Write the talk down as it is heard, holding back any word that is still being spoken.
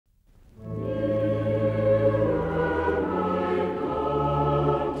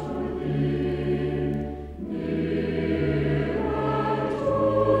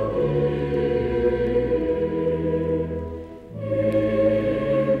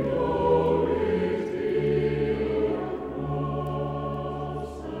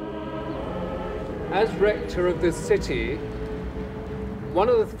as rector of this city, one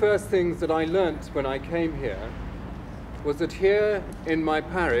of the first things that I learnt when I came here was that here in my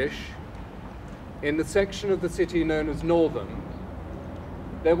parish, in the section of the city known as Northern,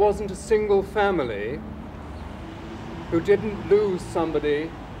 there wasn't a single family who didn't lose somebody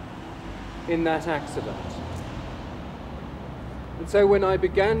in that accident. And so when I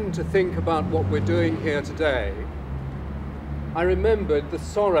began to think about what we're doing here today, I remembered the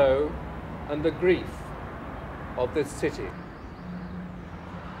sorrow and the grief of this city.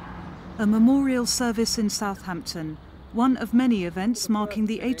 A memorial service in Southampton, one of many events marking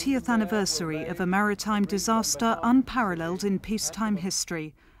the 80th anniversary of a maritime disaster unparalleled in peacetime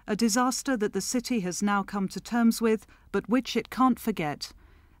history, a disaster that the city has now come to terms with, but which it can't forget.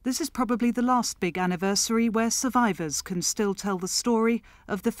 This is probably the last big anniversary where survivors can still tell the story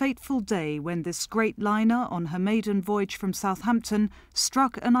of the fateful day when this great liner on her maiden voyage from Southampton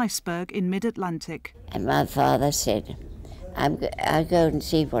struck an iceberg in mid-Atlantic. And my father said, I'll go and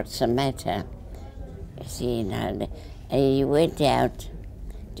see what's the matter. You see, and he went out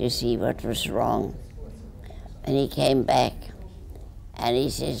to see what was wrong. And he came back and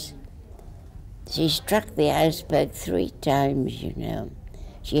he says, she struck the iceberg 3 times, you know.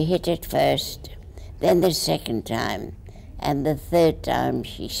 She hit it first, then the second time, and the 3rd time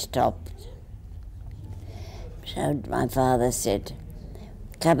she stopped. So my father said,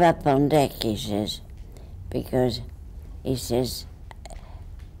 come up on deck, he says, because he says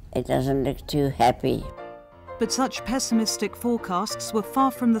it doesn't look too happy. But such pessimistic forecasts were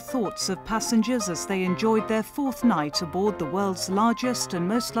far from the thoughts of passengers as they enjoyed their 4th night aboard the world's largest and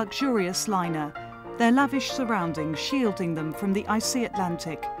most luxurious liner, their lavish surroundings shielding them from the icy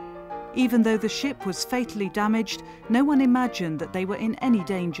Atlantic. Even though the ship was fatally damaged, no one imagined that they were in any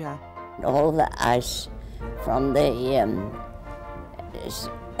danger. All the ice from the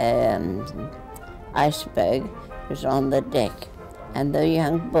iceberg was on the deck, and the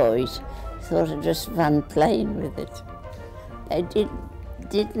young boys thought it was fun playing with it. They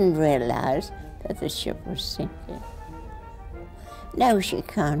didn't realize that the ship was sinking. No, she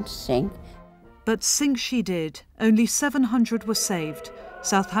can't sink. But sink she did. Only 700 were saved.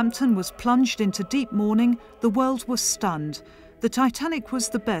 Southampton was plunged into deep mourning. The world was stunned. The Titanic was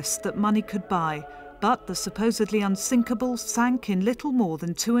the best that money could buy, but the supposedly unsinkable sank in little more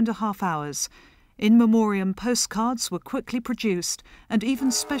than 2.5 hours. In memoriam postcards were quickly produced, and even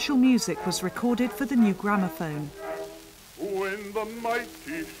special music was recorded for the new gramophone. When the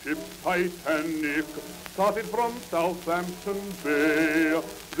mighty ship Titanic started from Southampton Bay,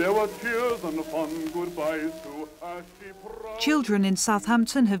 there were tears and fond goodbyes to her ship. Children in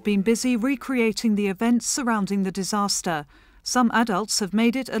Southampton have been busy recreating the events surrounding the disaster. Some adults have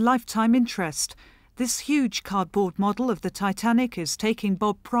made it a lifetime interest. This huge cardboard model of the Titanic is taking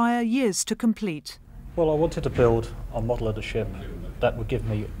Bob Pryor years to complete. Well, I wanted to build a model of the ship that would give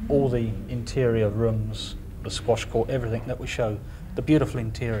me all the interior rooms, the squash court, everything that would show the beautiful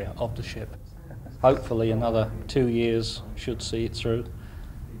interior of the ship. Hopefully another 2 years should see it through.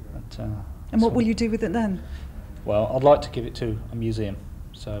 But, and what will you do with it then? Well, I'd like to give it to a museum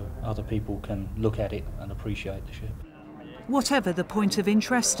so other people can look at it and appreciate the ship. Whatever the point of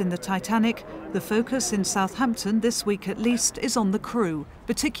interest in the Titanic, the focus in Southampton this week at least is on the crew,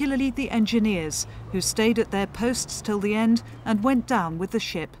 particularly the engineers, who stayed at their posts till the end and went down with the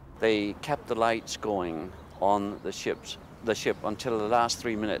ship. They kept the lights going on the ship until the last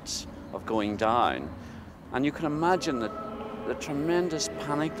 3 minutes of going down. And you can imagine the tremendous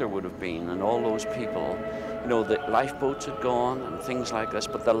panic there would have been, and all those people, you know, the lifeboats had gone and things like this,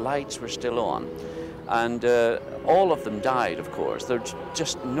 but the lights were still on. And all of them died, of course. There's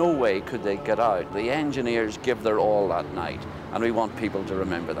just no way could they get out. The engineers give their all that night, and we want people to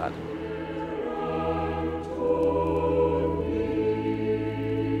remember that.